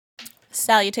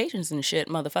Salutations and shit,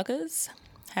 motherfuckers.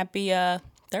 Happy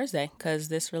Thursday, because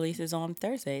this releases on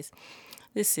Thursdays.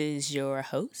 This is your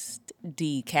host,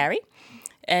 D. Carey,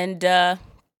 and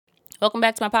welcome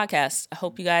back to my podcast. I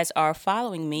hope you guys are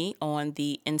following me on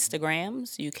the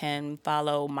Instagrams. You can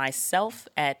follow myself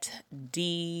at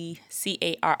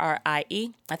DCARRIE.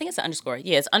 I think it's an underscore.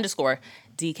 Yeah, it's underscore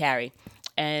D. Carey.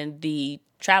 And the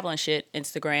Travel and Shit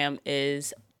Instagram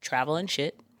is Travel and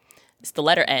Shit. It's the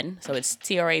letter N, so it's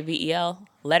TRAVEL,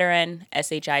 letter N,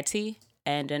 SHIT,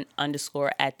 and an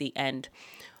underscore at the end.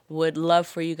 Would love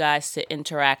for you guys to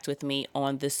interact with me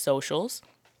on the socials.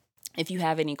 If you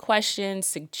have any questions,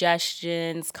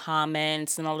 suggestions,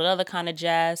 comments, and all that other kind of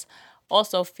jazz,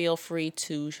 also feel free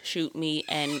to shoot me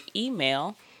an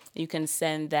email. You can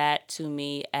send that to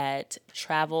me at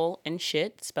travel and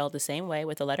shit, spelled the same way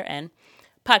with the letter N,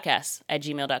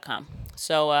 podcast@gmail.com.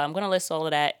 So I'm going to list all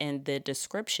of that in the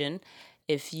description.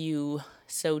 If you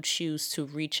so choose to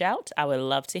reach out, I would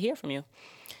love to hear from you.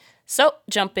 So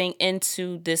jumping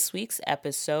into this week's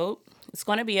episode, it's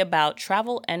going to be about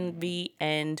travel envy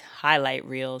and highlight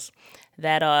reels.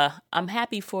 That I'm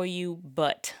happy for you,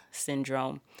 but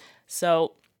syndrome.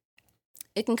 So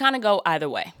it can kind of go either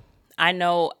way. I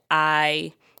know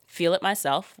I feel it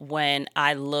myself when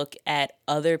I look at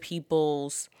other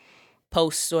people's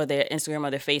posts or their Instagram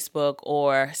or their Facebook,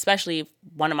 or especially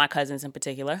one of my cousins in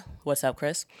particular. What's up,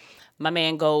 Chris? My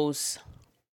man goes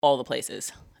all the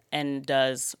places and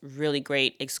does really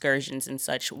great excursions and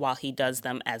such while he does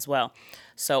them as well.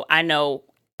 So I know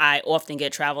I often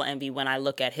get travel envy when I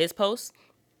look at his posts.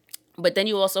 But then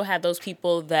you also have those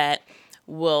people that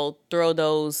will throw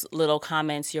those little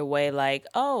comments your way like,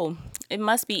 oh, it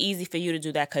must be easy for you to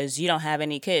do that because you don't have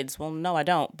any kids. Well, no, I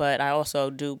don't. But I also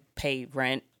do pay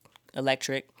rent,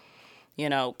 electric,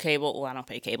 cable. Well, I don't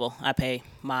pay cable. I pay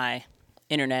my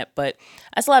internet, but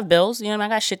I still have bills. I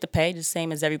got shit to pay, the same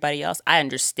as everybody else. I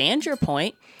understand your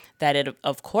point that it,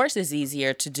 of course, is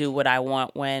easier to do what I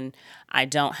want when I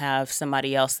don't have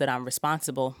somebody else that I'm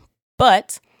responsible.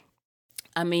 But,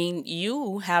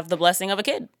 you have the blessing of a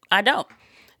kid. I don't.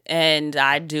 And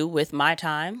I do with my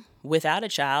time without a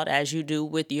child as you do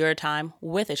with your time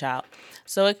with a child.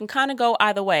 So it can kind of go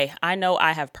either way. I know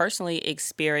I have personally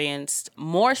experienced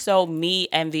more so me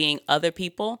envying other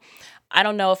people. I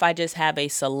don't know if I just have a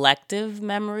selective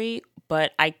memory,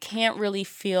 but I can't really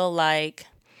feel like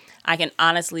I can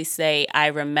honestly say I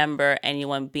remember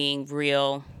anyone being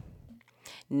real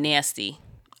nasty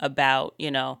about,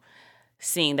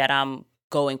 seeing that I'm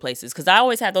going places. Because I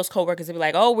always have those coworkers that be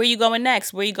like, oh, where you going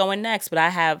next? Where you going next? But I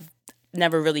have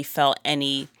never really felt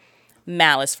any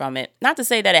malice from it. Not to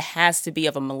say that it has to be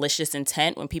of a malicious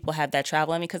intent when people have that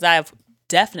travel in me, because I have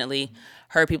definitely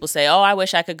heard people say, oh, I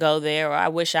wish I could go there, or I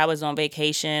wish I was on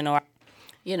vacation, or,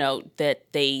 that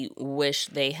they wish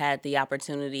they had the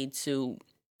opportunity to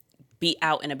be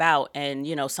out and about and,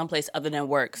 someplace other than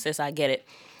work. Sis, I get it.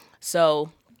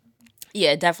 So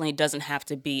yeah, it definitely doesn't have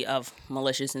to be of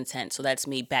malicious intent. So that's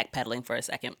me backpedaling for a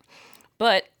second.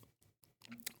 But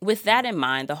with that in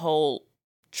mind, the whole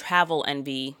travel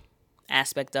envy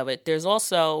aspect of it, there's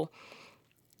also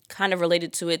kind of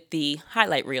related to it the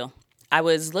highlight reel. I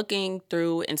was looking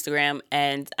through Instagram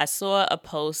and I saw a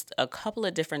post a couple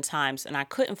of different times and I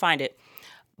couldn't find it.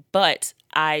 But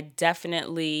I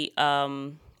definitely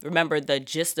remember the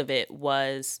gist of it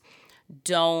was,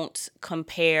 don't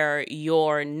compare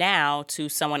your now to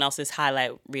someone else's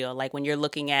highlight reel. Like when you're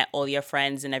looking at all your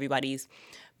friends and everybody's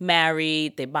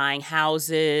married, they're buying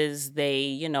houses,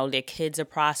 their kids are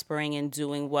prospering and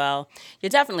doing well. You're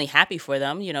definitely happy for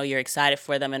them. You're excited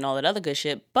for them and all that other good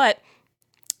shit. But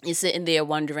you're sitting there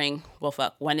wondering, well,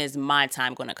 fuck, when is my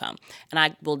time going to come? And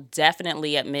I will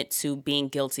definitely admit to being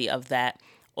guilty of that.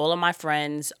 All of my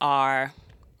friends are,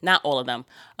 not all of them,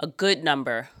 a good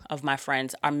number of my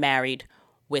friends are married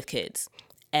with kids.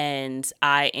 And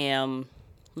I am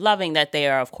loving that they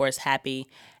are, of course, happy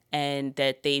and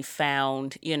that they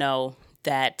found,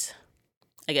 that,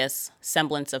 I guess,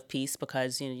 semblance of peace,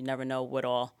 because, you never know what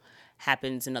all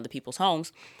happens in other people's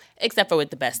homes, except for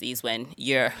with the besties when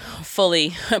you're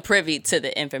fully privy to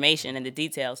the information and the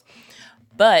details.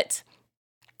 But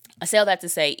I say all that to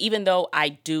say, even though I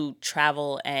do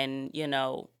travel and,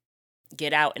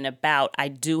 get out and about, I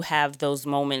do have those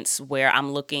moments where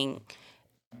I'm looking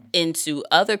into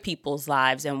other people's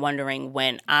lives and wondering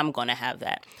when I'm going to have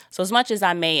that. So as much as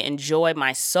I may enjoy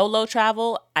my solo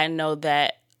travel, I know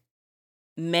that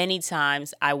many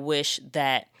times I wish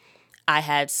that I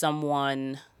had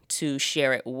someone to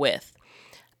share it with.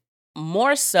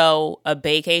 More so a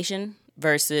vacation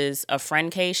versus a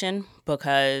friendcation,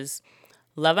 because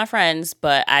love my friends,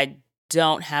 but I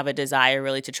don't have a desire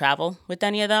really to travel with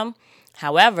any of them.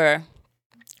 However,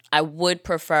 I would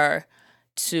prefer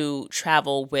to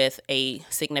travel with a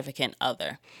significant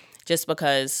other just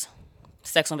because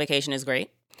sex on vacation is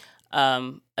great.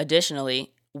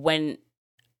 Additionally, when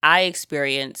I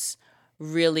experience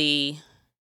really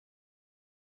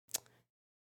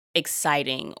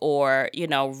exciting or,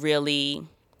 really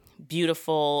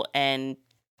beautiful and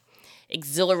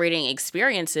exhilarating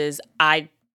experiences, I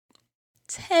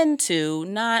tend to,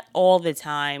 not all the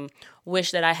time,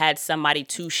 wish that I had somebody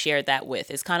to share that with.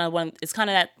 It's kind of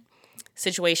that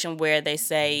situation where they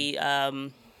say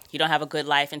you don't have a good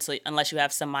life unless you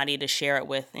have somebody to share it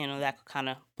with, that kind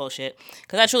of bullshit.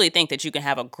 Because I truly think that you can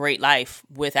have a great life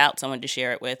without someone to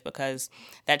share it with, because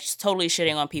that's totally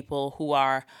shitting on people who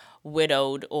are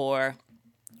widowed or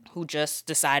who just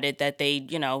decided that they,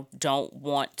 don't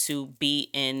want to be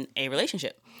in a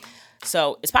relationship.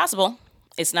 So it's possible.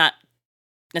 It's not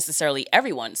necessarily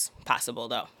everyone's possible,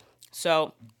 though.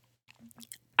 So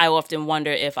I often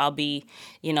wonder if I'll be,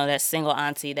 that single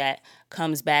auntie that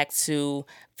comes back to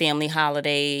family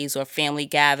holidays or family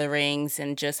gatherings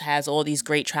and just has all these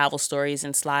great travel stories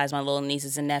and slides my little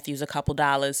nieces and nephews a couple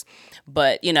dollars,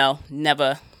 but,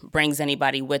 never brings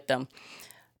anybody with them.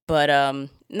 But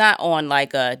not on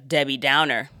like a Debbie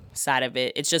Downer side of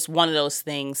it. It's just one of those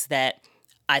things that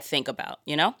I think about,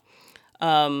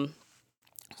 So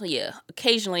yeah,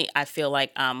 occasionally I feel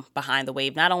like I'm behind the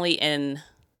wave, not only in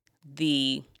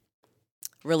the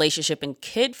relationship and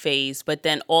kid phase, but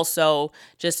then also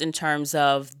just in terms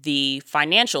of the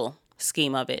financial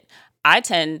scheme of it. I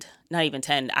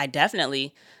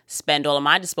definitely spend all of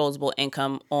my disposable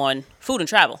income on food and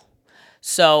travel.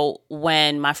 So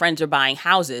when my friends are buying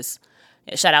houses,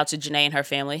 shout out to Janae and her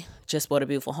family, just bought a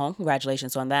beautiful home.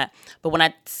 Congratulations on that. But when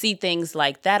I see things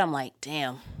like that, I'm like,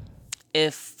 damn,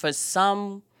 if for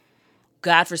some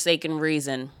godforsaken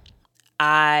reason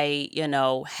I,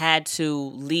 had to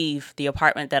leave the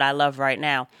apartment that I love right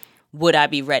now, would I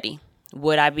be ready?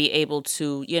 Would I be able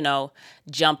to,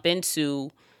 jump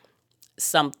into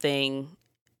something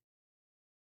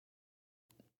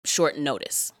short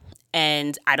notice?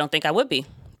 And I don't think I would be,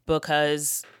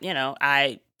 because,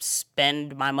 I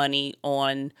spend my money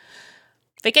on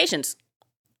vacations.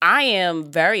 I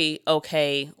am very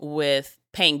okay with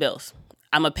paying bills.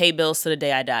 I'm going to pay bills to the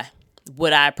day I die.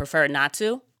 Would I prefer not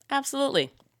to?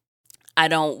 Absolutely. I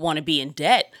don't want to be in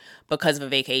debt because of a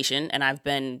vacation, and I've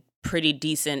been pretty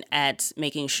decent at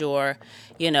making sure,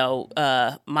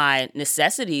 my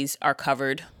necessities are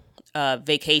covered,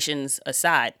 vacations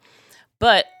aside.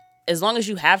 But as long as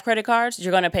you have credit cards,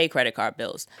 you're going to pay credit card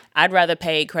bills. I'd rather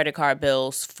pay credit card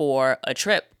bills for a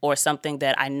trip or something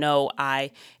that I know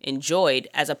I enjoyed,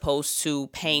 as opposed to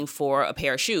paying for a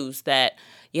pair of shoes that,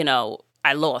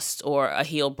 I lost, or a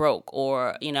heel broke,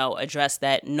 or, a dress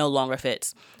that no longer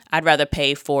fits. I'd rather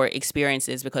pay for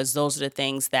experiences, because those are the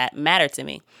things that matter to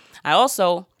me. I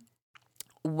also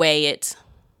weigh it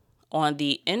on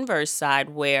the inverse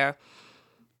side, where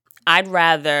I'd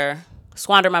rather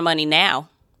squander my money now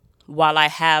while I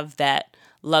have that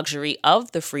luxury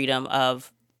of the freedom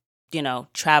of,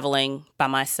 traveling by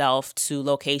myself to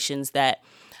locations that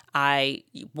I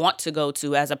want to go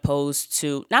to, as opposed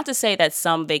to, not to say that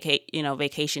some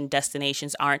vacation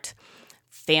destinations aren't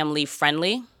family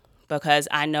friendly, because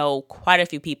I know quite a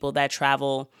few people that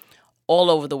travel all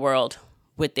over the world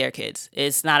with their kids.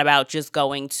 It's not about just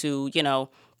going to,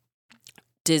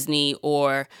 Disney,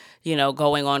 or,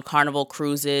 going on Carnival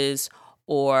cruises,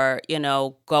 or,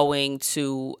 going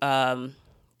to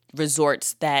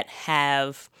resorts that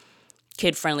have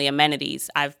kid-friendly amenities.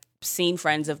 I've seen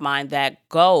friends of mine that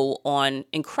go on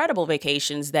incredible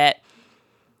vacations that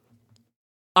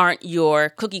aren't your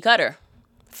cookie cutter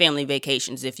family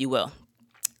vacations, if you will.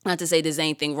 Not to say there's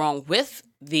anything wrong with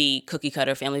the cookie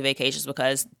cutter family vacations,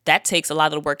 because that takes a lot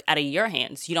of the work out of your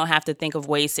hands. You don't have to think of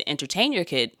ways to entertain your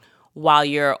kid while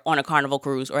you're on a Carnival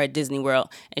cruise or at Disney World.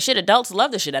 And shit, adults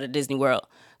love the shit out of Disney World.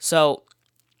 So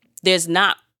there's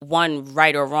not one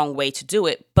right or wrong way to do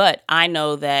it. But I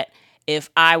know that if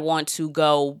I want to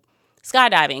go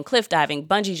skydiving, cliff diving,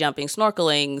 bungee jumping,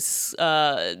 snorkeling,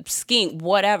 skiing,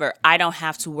 whatever, I don't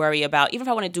have to worry about, even if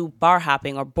I want to do bar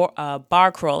hopping or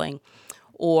bar crawling,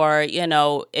 or,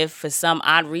 if for some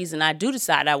odd reason I do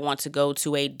decide I want to go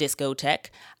to a discotheque,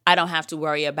 I don't have to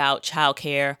worry about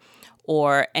childcare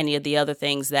or any of the other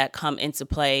things that come into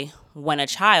play when a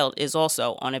child is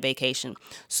also on a vacation.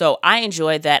 So I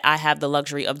enjoy that I have the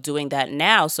luxury of doing that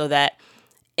now, so that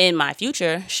in my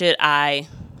future, should I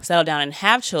settle down and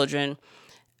have children,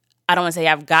 I don't want to say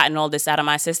I've gotten all this out of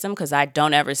my system, because I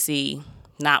don't ever see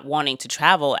not wanting to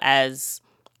travel as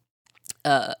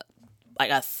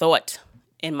like a thought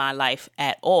in my life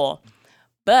at all.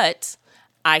 But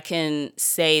I can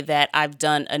say that I've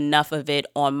done enough of it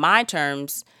on my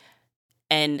terms,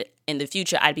 and in the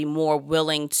future, I'd be more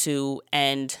willing to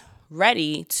and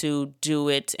ready to do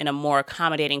it in a more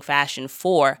accommodating fashion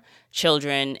for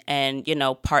children and,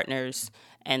 partners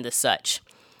and the such.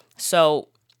 So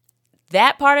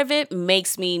that part of it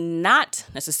makes me not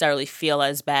necessarily feel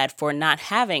as bad for not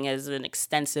having as an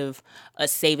extensive a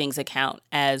savings account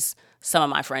as some of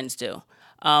my friends do.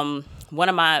 One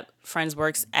of my friends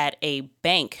works at a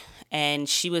bank, and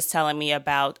she was telling me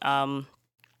about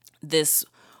this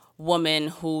woman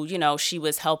who, she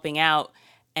was helping out,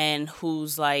 and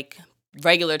whose like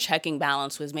regular checking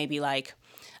balance was maybe like,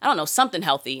 I don't know, something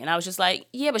healthy. And I was just like,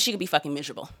 yeah, but she could be fucking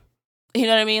miserable. You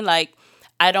know what I mean? Like,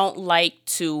 I don't like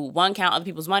to, one, count other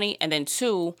people's money, and then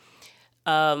two,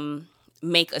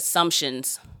 make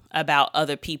assumptions about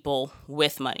other people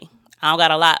with money. I don't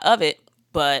got a lot of it,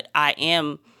 but I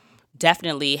am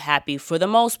definitely happy for the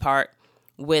most part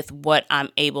with what I'm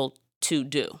able to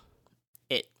do.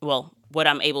 What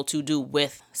I'm able to do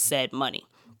with said money.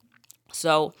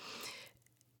 So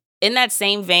in that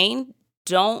same vein,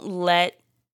 don't let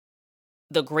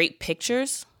the great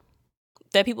pictures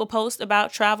that people post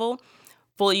about travel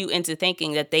fool you into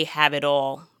thinking that they have it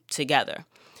all together.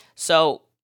 So,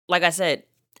 like I said,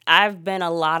 I've been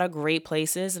a lot of great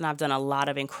places, and I've done a lot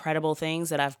of incredible things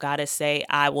that I've got to say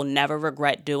I will never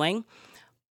regret doing.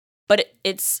 But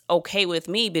it's okay with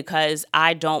me because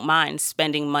I don't mind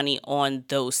spending money on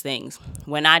those things.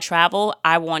 When I travel,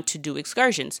 I want to do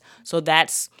excursions. So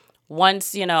that's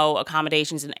once,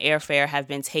 accommodations and airfare have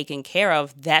been taken care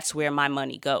of, that's where my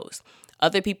money goes.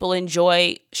 Other people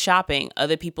enjoy shopping.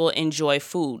 Other people enjoy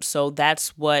food. So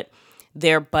that's what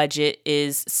their budget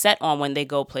is set on when they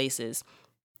go places.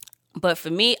 But for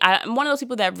me, I'm one of those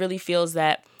people that really feels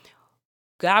that,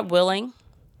 God willing,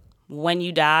 when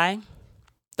you die,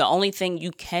 the only thing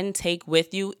you can take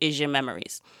with you is your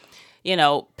memories.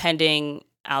 Pending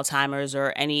Alzheimer's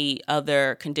or any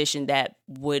other condition that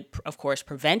would, of course,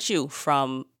 prevent you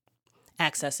from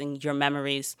accessing your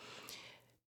memories.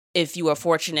 If you are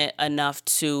fortunate enough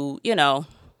to,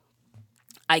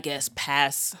 I guess,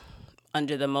 pass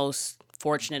under the most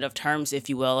fortunate of terms, if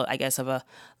you will, I guess, of a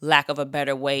lack of a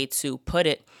better way to put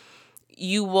it,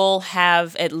 you will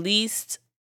have at least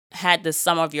had the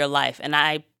sum of your life. And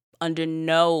I, under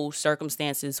no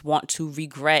circumstances, want to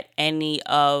regret any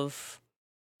of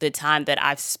the time that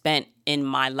I've spent in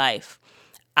my life.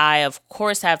 I, of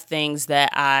course, have things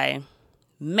that I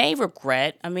may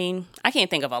regret. I mean, I can't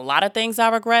think of a lot of things I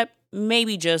regret,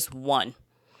 maybe just one.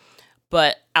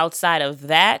 But outside of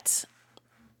that,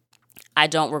 I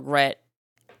don't regret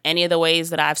any of the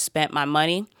ways that I've spent my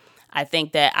money. I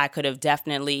think that I could have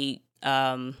definitely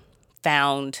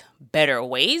found better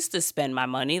ways to spend my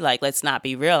money. Like, let's not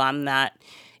be real. I'm not,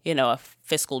 a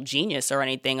fiscal genius or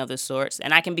anything of the sorts.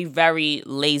 And I can be very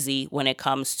lazy when it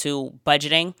comes to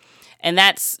budgeting. And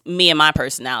that's me and my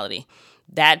personality.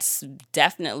 That's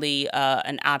definitely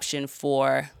an option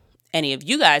for any of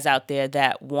you guys out there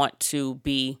that want to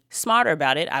be smarter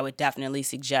about it. I would definitely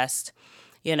suggest,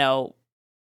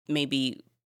 maybe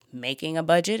making a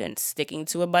budget and sticking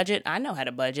to a budget. I know how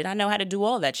to budget. I know how to do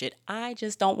all that shit. I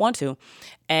just don't want to.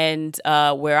 And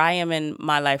where I am in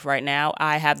my life right now,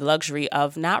 I have the luxury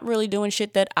of not really doing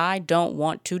shit that I don't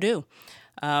want to do.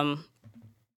 I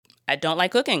don't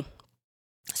like cooking,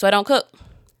 so I don't cook.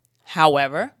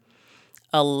 However,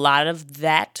 a lot of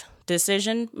that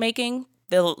decision making,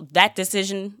 that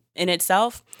decision in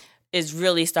itself is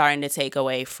really starting to take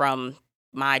away from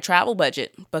my travel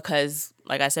budget because,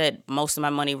 like I said, most of my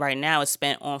money right now is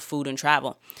spent on food and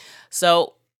travel.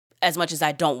 So as much as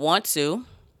I don't want to,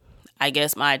 I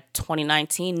guess my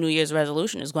 2019 New Year's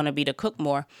resolution is going to be to cook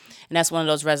more. And that's one of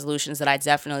those resolutions that I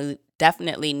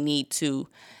definitely need to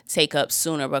take up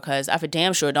sooner because I for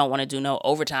damn sure don't want to do no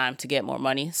overtime to get more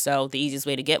money. So the easiest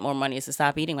way to get more money is to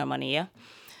stop eating my money, yeah?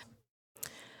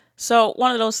 So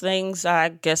one of those things I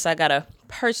guess I got to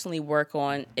personally work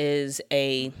on is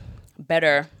a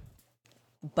better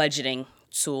budgeting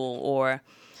tool, or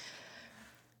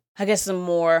I guess a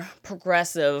more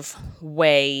progressive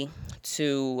way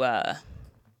to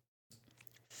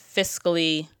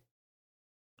fiscally,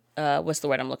 what's the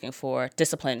word I'm looking for?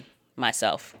 Discipline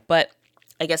myself. But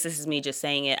I guess this is me just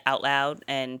saying it out loud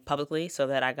and publicly so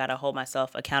that I got to hold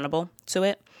myself accountable to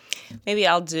it. Maybe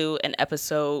I'll do an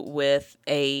episode with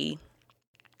a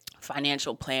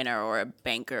financial planner or a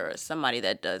banker or somebody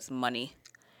that does money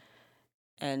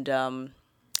and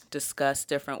discuss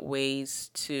different ways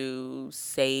to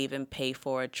save and pay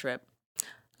for a trip.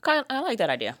 I like that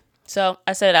idea. So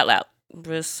I said it out loud.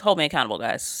 just hold me accountable,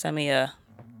 guys. Send me a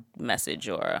message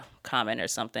or a comment or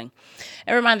something.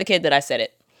 And remind the kid that I said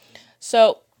it.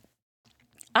 So,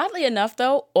 oddly enough,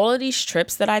 though, all of these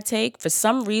trips that I take, for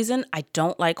some reason, I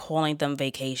don't like calling them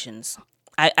vacations.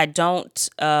 I don't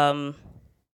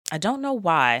I don't know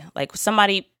why. Like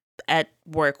somebody at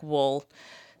work will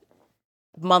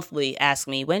monthly ask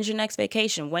me, when's your next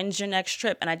vacation? When's your next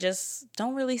trip? And I just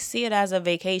don't really see it as a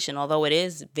vacation, although it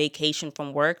is vacation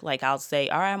from work. Like I'll say,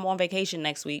 all right, I'm on vacation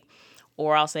next week,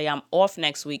 or I'll say I'm off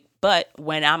next week. But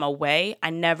when I'm away, I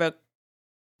never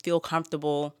feel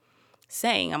comfortable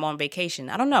saying I'm on vacation.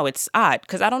 I don't know. It's odd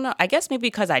because I don't know. I guess maybe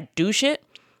because I do shit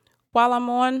while I'm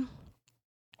on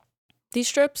these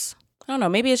trips. I don't know.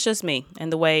 Maybe it's just me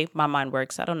and the way my mind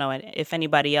works. I don't know. And if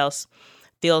anybody else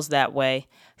feels that way,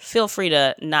 feel free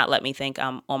to not let me think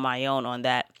I'm on my own on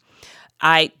that.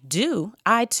 I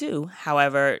too,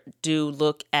 however, do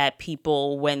look at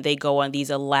people when they go on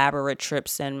these elaborate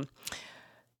trips and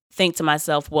think to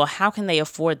myself, well, how can they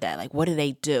afford that? Like, what do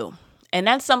they do? And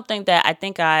that's something that I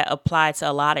think I apply to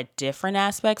a lot of different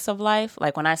aspects of life.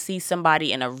 Like when I see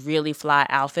somebody in a really fly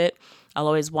outfit, I'll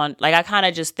always I kind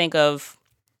of just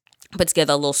put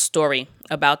together a little story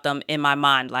about them in my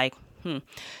mind. Like,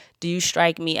 do you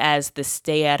strike me as the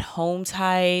stay-at-home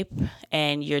type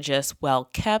and you're just well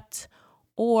kept?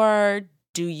 Or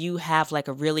do you have like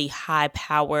a really high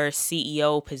power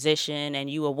CEO position and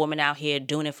you a woman out here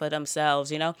doing it for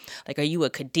themselves, you know? Like, are you a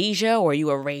Khadijah or are you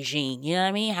a Regine? You know what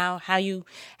I mean? How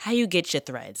you get your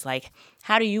threads? Like,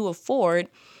 how do you afford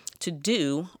to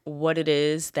do what it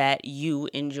is that you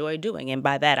enjoy doing? And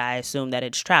by that, I assume that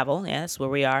it's travel. Yeah, that's where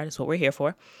we are. That's what we're here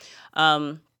for.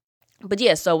 But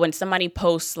yeah, so when somebody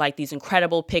posts like these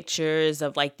incredible pictures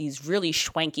of like these really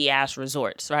schwanky ass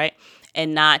resorts, right?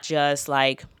 And not just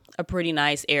like a pretty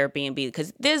nice Airbnb,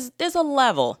 because there's a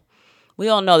level. We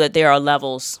all know that there are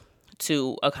levels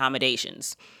to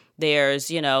accommodations. There's,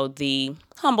 the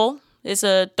humble. It's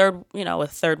a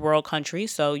third world country,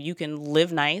 so you can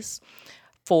live nice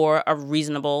for a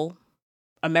reasonable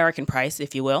American price,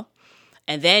 if you will.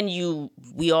 And then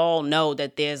we all know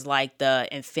that there's like the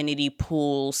infinity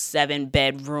pool, 7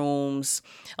 bedrooms,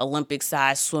 Olympic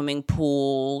sized swimming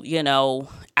pool,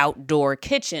 outdoor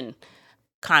kitchen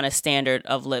kind of standard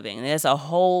of living. And there's a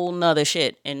whole nother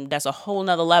shit. And that's a whole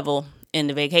nother level in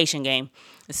the vacation game,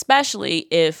 especially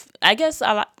if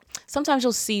sometimes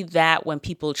you'll see that when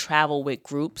people travel with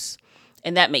groups,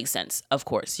 and that makes sense. Of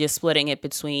course, you're splitting it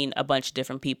between a bunch of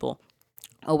different people.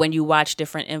 Or when you watch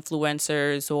different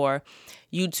influencers or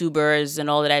YouTubers and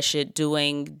all of that shit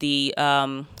doing the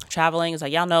traveling, it's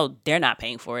like, y'all know they're not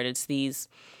paying for it. It's these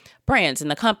brands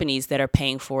and the companies that are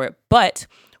paying for it. But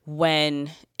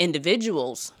when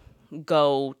individuals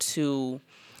go to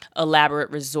elaborate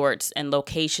resorts and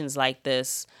locations like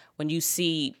this, when you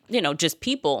see, just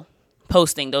people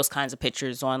posting those kinds of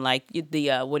pictures on like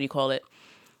the, what do you call it?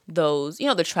 Those,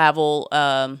 the travel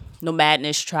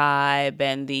Nomadness Tribe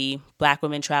and the Black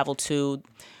Women Travel Too.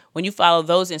 When you follow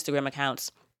those Instagram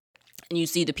accounts and you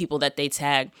see the people that they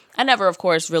tag, I never, of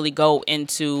course, really go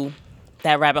into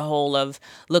that rabbit hole of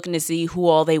looking to see who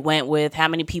all they went with, how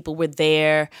many people were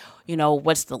there,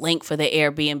 what's the link for the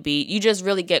Airbnb. You just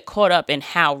really get caught up in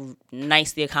how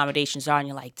nice the accommodations are, and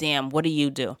you're like, damn, what do you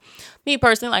do? Me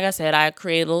personally, like I said, I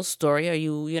create a little story. Are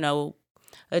you,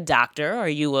 a doctor? Are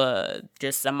you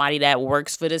just somebody that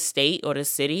works for the state or the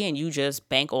city and you just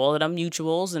bank all of them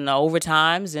mutuals and the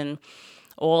overtimes and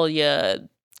all your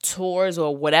tours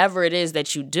or whatever it is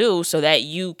that you do so that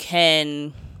you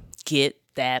can get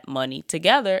that money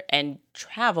together and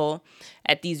travel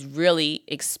at these really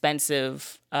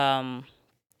expensive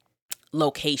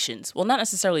locations? Well, not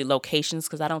necessarily locations,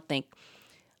 because I don't think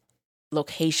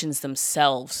locations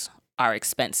themselves are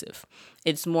expensive.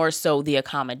 It's more so the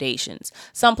accommodations.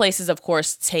 Some places, of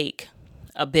course, take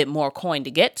a bit more coin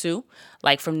to get to.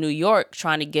 Like from New York,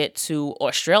 trying to get to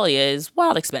Australia is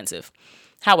wild expensive.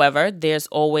 However, there's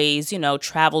always,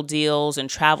 travel deals and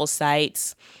travel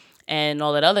sites and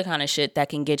all that other kind of shit that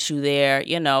can get you there,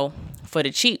 for the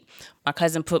cheap. My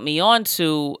cousin put me on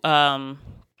to,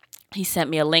 he sent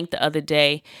me a link the other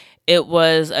day. It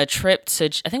was a trip to,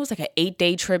 I think it was like an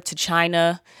 8-day trip to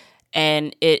China.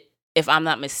 And if I'm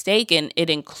not mistaken, it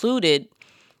included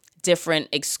different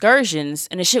excursions,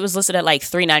 and the shit was listed at like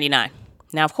 $3.99.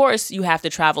 Now, of course, you have to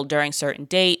travel during certain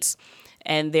dates,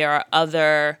 and there are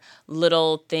other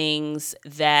little things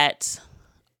that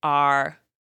are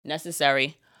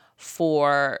necessary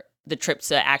for the trip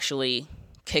to actually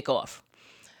kick off.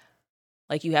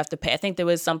 Like you have to pay. I think there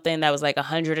was something that was like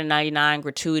 $199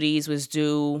 gratuities was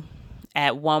due,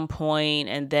 at one point,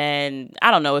 and then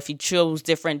I don't know if you chose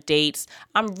different dates.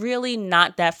 I'm really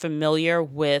not that familiar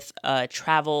with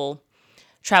travel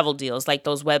deals, like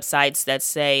those websites that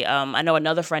say, I know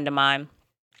another friend of mine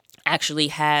actually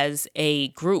has a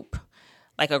group,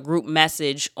 like a group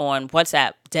message on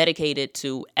WhatsApp dedicated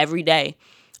to every day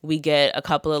we get a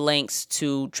couple of links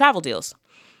to travel deals.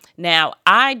 Now,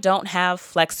 I don't have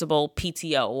flexible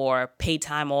PTO or paid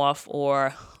time off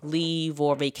or leave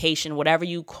or vacation, whatever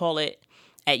you call it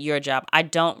at your job. I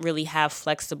don't really have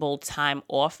flexible time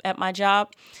off at my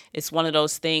job. It's one of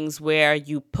those things where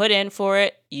you put in for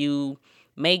it, you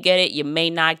may get it, you may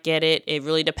not get it. It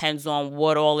really depends on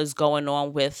what all is going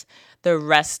on with the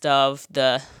rest of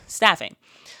the staffing.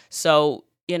 So,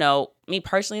 me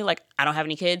personally, like, I don't have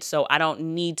any kids, so I don't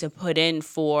need to put in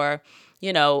for,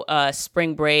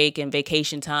 spring break and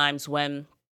vacation times when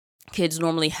kids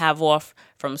normally have off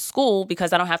from school,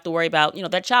 because I don't have to worry about,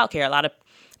 that childcare. A lot of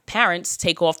parents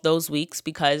take off those weeks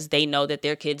because they know that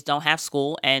their kids don't have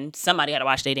school and somebody got to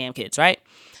watch their damn kids, right?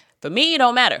 For me, it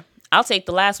don't matter. I'll take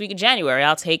the last week of January.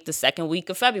 I'll take the second week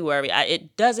of February.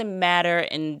 It doesn't matter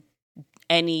in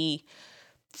any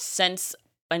sense,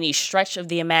 any stretch of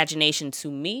the imagination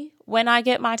to me when I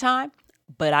get my time,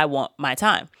 but I want my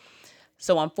time.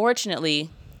 So unfortunately,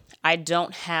 I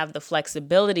don't have the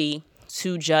flexibility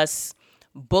to just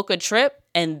book a trip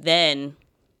and then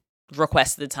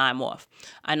request the time off.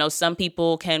 I know some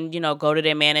people can, go to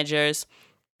their managers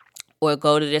or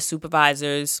go to their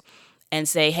supervisors and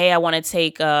say, hey, I want to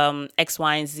take X,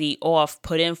 Y, and Z off,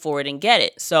 put in for it and get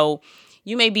it. So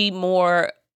you may be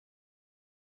more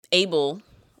able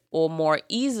or more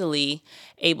easily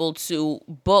able to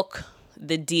book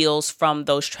the deals from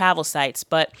those travel sites.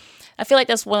 But I feel like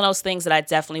that's one of those things that I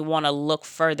definitely want to look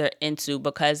further into,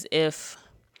 because if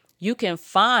you can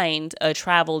find a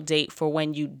travel date for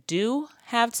when you do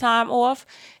have time off,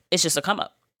 it's just a come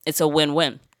up. It's a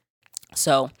win-win.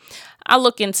 So I'll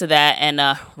look into that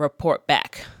and report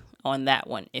back on that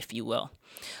one, if you will.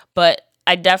 But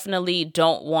I definitely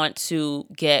don't want to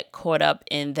get caught up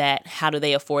in that how do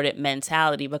they afford it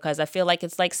mentality, because I feel like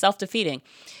it's like self-defeating.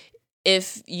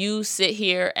 If you sit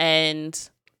here and,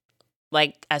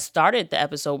 like I started the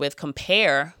episode with,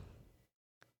 compare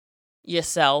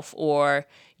yourself or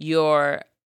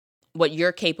what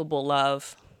you're capable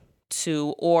of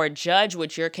to, or judge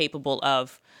what you're capable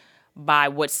of by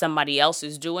what somebody else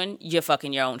is doing, you're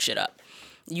fucking your own shit up.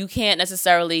 You can't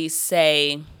necessarily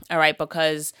say, all right,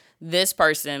 because this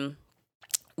person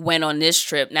went on this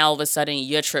trip, now all of a sudden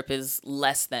your trip is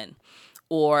less than.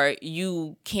 Or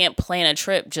you can't plan a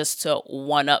trip just to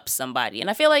one up somebody. And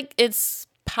I feel like it's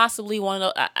possibly one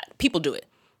of those, people do it.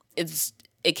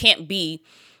 It can't be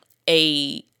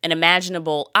an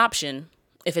imaginable option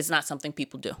if it's not something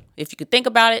people do. If you could think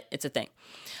about it, it's a thing.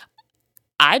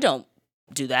 I don't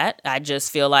do that. I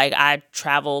just feel like I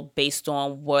travel based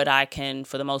on what I can,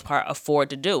 for the most part, afford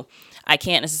to do. I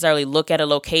can't necessarily look at a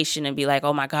location and be like,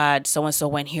 oh my God, so-and-so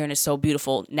went here and it's so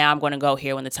beautiful. Now I'm going to go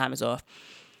here when the time is off.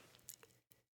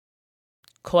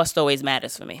 Cost always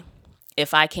matters for me.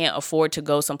 If I can't afford to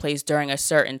go someplace during a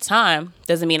certain time,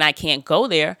 doesn't mean I can't go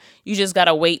there. You just got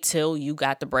to wait till you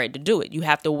got the bread to do it. You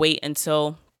have to wait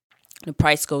until the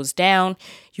price goes down.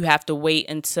 You have to wait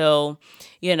until,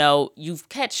 you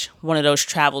catch one of those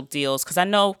travel deals. Because I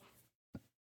know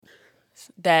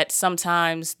that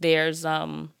sometimes there's,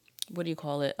 what do you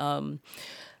call it?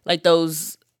 Like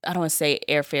those, I don't want to say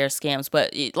airfare scams,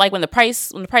 but like when the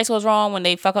price goes wrong, when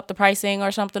they fuck up the pricing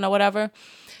or something or whatever,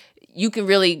 you can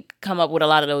really come up with a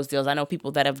lot of those deals. I know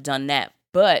people that have done that,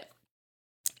 but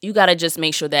you got to just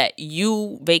make sure that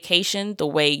you vacation the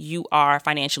way you are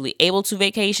financially able to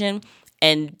vacation,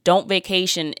 and don't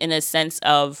vacation in a sense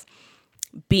of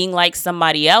being like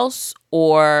somebody else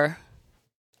or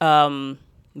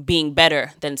being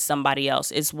better than somebody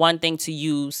else. It's one thing to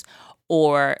use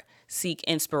or seek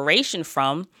inspiration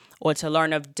from, or to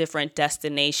learn of different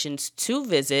destinations to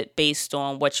visit based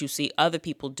on what you see other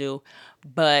people do,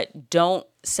 but don't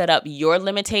set up your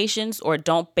limitations or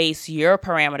don't base your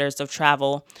parameters of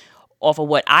travel off of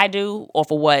what I do, off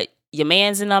of what your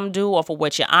mans and them do, off of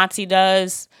what your auntie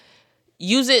does.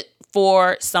 Use it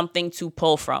for something to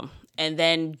pull from, and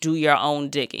then do your own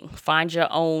digging. Find your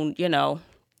own,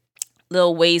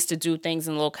 little ways to do things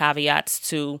and little caveats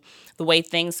to the way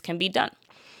things can be done.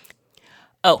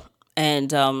 Oh, and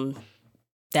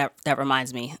that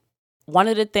reminds me. One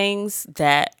of the things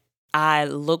that I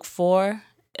look for,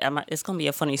 it's going to be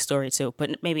a funny story too,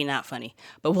 but maybe not funny.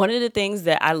 But one of the things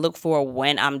that I look for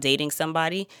when I'm dating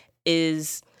somebody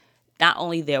is not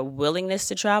only their willingness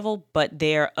to travel, but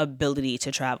their ability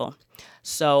to travel.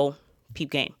 So,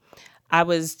 peep game. I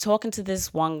was talking to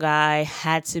this one guy,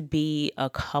 had to be a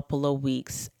couple of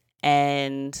weeks,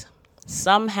 and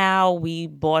somehow we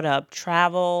brought up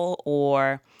travel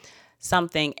or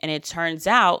something, and it turns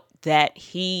out that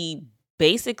he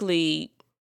basically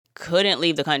couldn't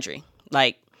leave the country.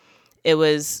 Like it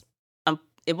was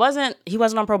he wasn't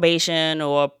on probation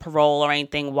or parole or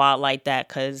anything wild like that,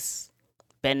 because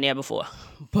been there before.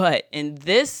 But in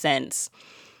this sense,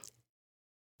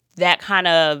 that kind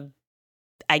of,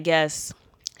 I guess,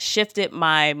 shifted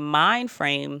my mind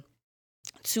frame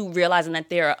to realizing that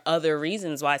there are other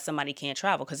reasons why somebody can't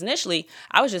travel. Because initially,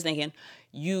 I was just thinking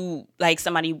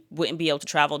somebody wouldn't be able to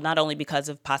travel not only because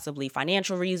of possibly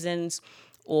financial reasons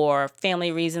or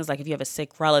family reasons, like if you have a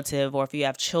sick relative or if you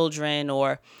have children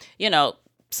or,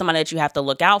 somebody that you have to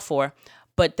look out for,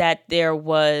 but that there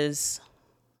was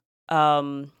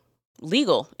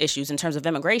legal issues in terms of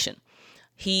immigration.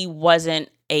 He wasn't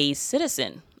a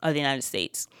citizen of the United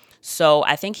States. So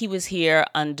I think he was here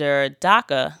under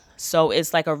DACA. So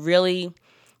it's like a really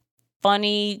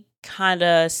funny kind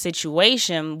of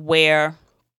situation where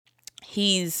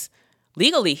he's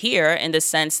legally here in the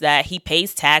sense that he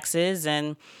pays taxes.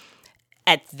 And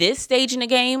at this stage in the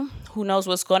game, who knows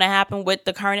what's going to happen with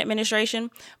the current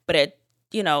administration. But at,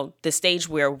 the stage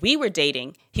where we were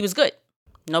dating, he was good.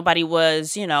 Nobody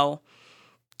was,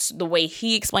 the way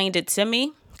he explained it to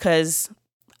me, because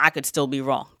I could still be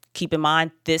wrong. Keep in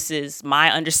mind, this is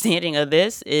my understanding of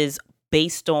this is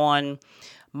based on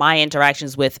my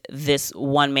interactions with this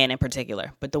one man in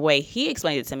particular. But the way he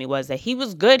explained it to me was that he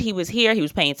was good. He was here. He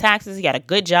was paying taxes. He had a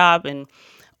good job and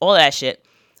all that shit.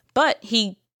 But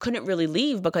he couldn't really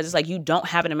leave because it's like you don't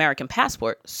have an American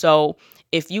passport. So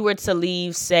if you were to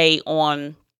leave, say,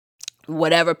 on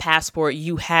whatever passport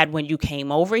you had when you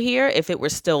came over here, if it were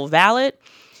still valid,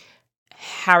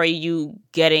 how are you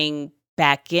getting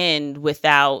back in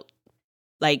without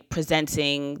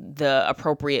presenting the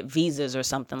appropriate visas or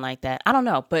something like that? I don't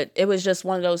know, but it was just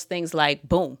one of those things like,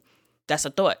 boom, that's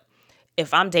a thought.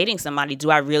 If I'm dating somebody,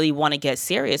 do I really want to get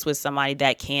serious with somebody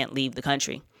that can't leave the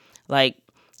country?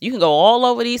 You can go all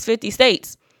over these 50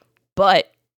 states,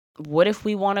 but what if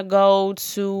we want to go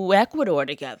to Ecuador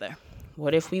together?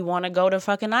 What if we want to go to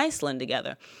fucking Iceland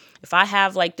together? If I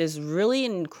have this really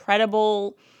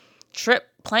incredible trip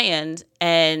planned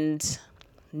and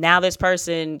now this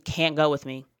person can't go with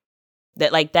me,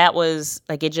 that was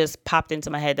it just popped into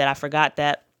my head that I forgot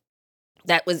that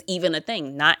was even a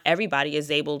thing. Not everybody is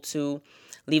able to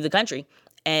leave the country.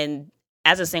 And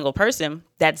as a single person,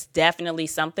 that's definitely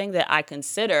something that I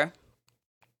consider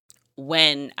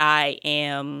when I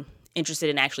am interested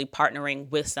in actually partnering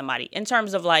with somebody in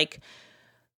terms of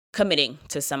committing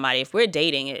to somebody. If we're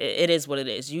dating, it is what it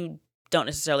is. You don't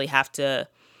necessarily have to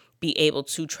be able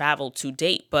to travel to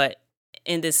date, but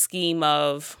in this scheme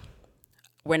of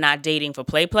we're not dating for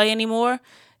play anymore,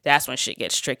 that's when shit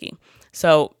gets tricky.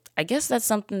 So I guess that's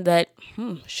something that,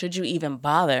 should you even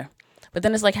bother? But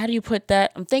then it's how do you put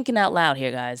that? I'm thinking out loud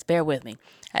here, guys. Bear with me.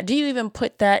 How do you even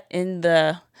put that in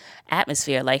the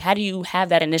atmosphere? How do you have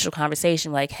that initial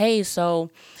conversation? Hey, so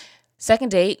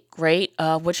second date, great.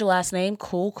 What's your last name?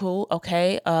 Cool.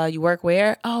 Okay. You work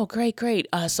where? Oh, great.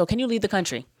 So can you leave the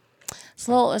country? It's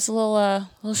a little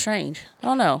strange. I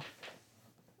don't know.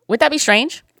 Would that be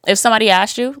strange if somebody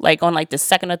asked you, on the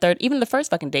second or third, even the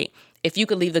first fucking date, if you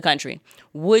could leave the country?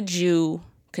 Would you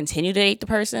continue to date the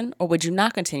person or would you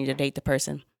not continue to date the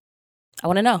person? I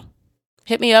want to know.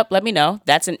 Hit me up. Let me know.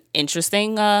 That's an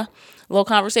interesting little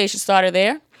conversation starter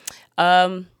there.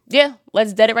 Yeah,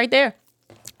 let's dead it right there.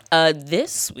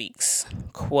 This week's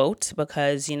quote,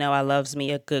 because, I loves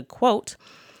me a good quote,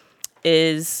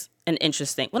 is an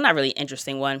interesting, well, not really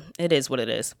interesting one. It is what it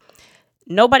is.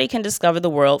 Nobody can discover the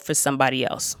world for somebody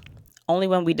else. Only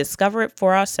when we discover it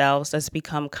for ourselves does it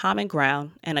become common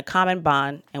ground and a common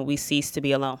bond, and we cease to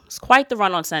be alone. It's quite the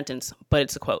run-on sentence, but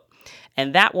it's a quote.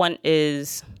 And that one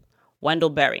is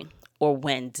Wendell Berry, or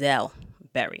Wendell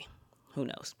Berry. Who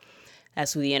knows?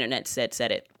 That's who the internet said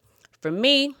it. For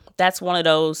me, that's one of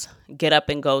those get up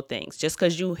and go things. Just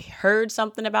because you heard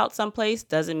something about someplace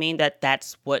doesn't mean that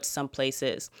that's what someplace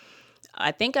is.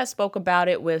 I think I spoke about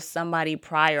it with somebody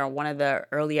prior on one of the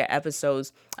earlier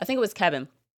episodes. I think it was Kevin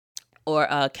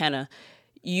or Kenna.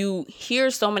 You hear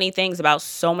so many things about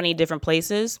so many different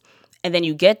places, and then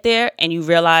you get there and you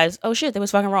realize, oh shit, they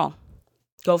was fucking wrong.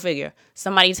 Go figure.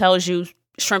 Somebody tells you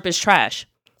shrimp is trash.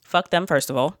 Fuck them, first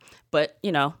of all. But,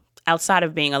 outside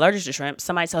of being allergic to shrimp,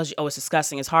 somebody tells you, oh, it's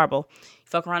disgusting, it's horrible. You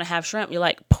fuck around and have shrimp, you're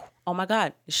like, oh my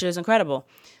God, this shit is incredible.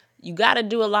 You got to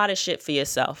do a lot of shit for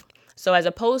yourself. So as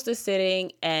opposed to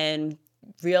sitting and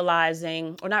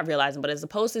realizing, or not realizing, but as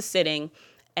opposed to sitting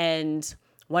and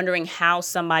wondering how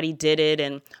somebody did it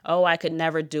and, oh, I could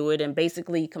never do it, and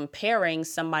basically comparing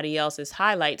somebody else's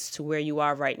highlights to where you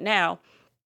are right now,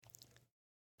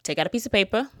 take out a piece of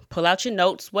paper, pull out your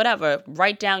notes, whatever,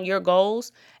 write down your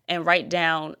goals and write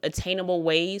down attainable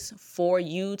ways for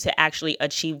you to actually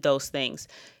achieve those things.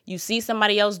 You see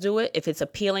somebody else do it, if it's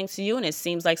appealing to you and it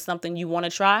seems like something you want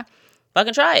to try,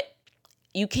 fucking try it.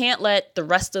 You can't let the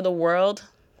rest of the world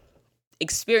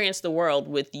experience the world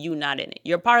with you not in it.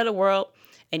 You're part of the world,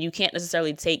 and you can't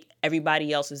necessarily take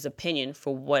everybody else's opinion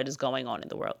for what is going on in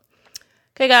the world.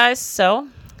 Okay, guys, so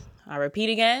I repeat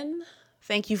again,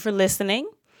 thank you for listening.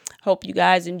 Hope you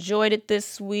guys enjoyed it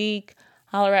this week.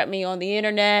 Holler at me on the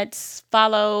internet,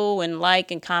 follow and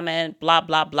like and comment, blah,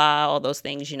 blah, blah, all those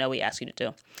things we ask you to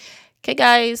do. Okay,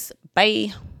 guys,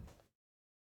 bye.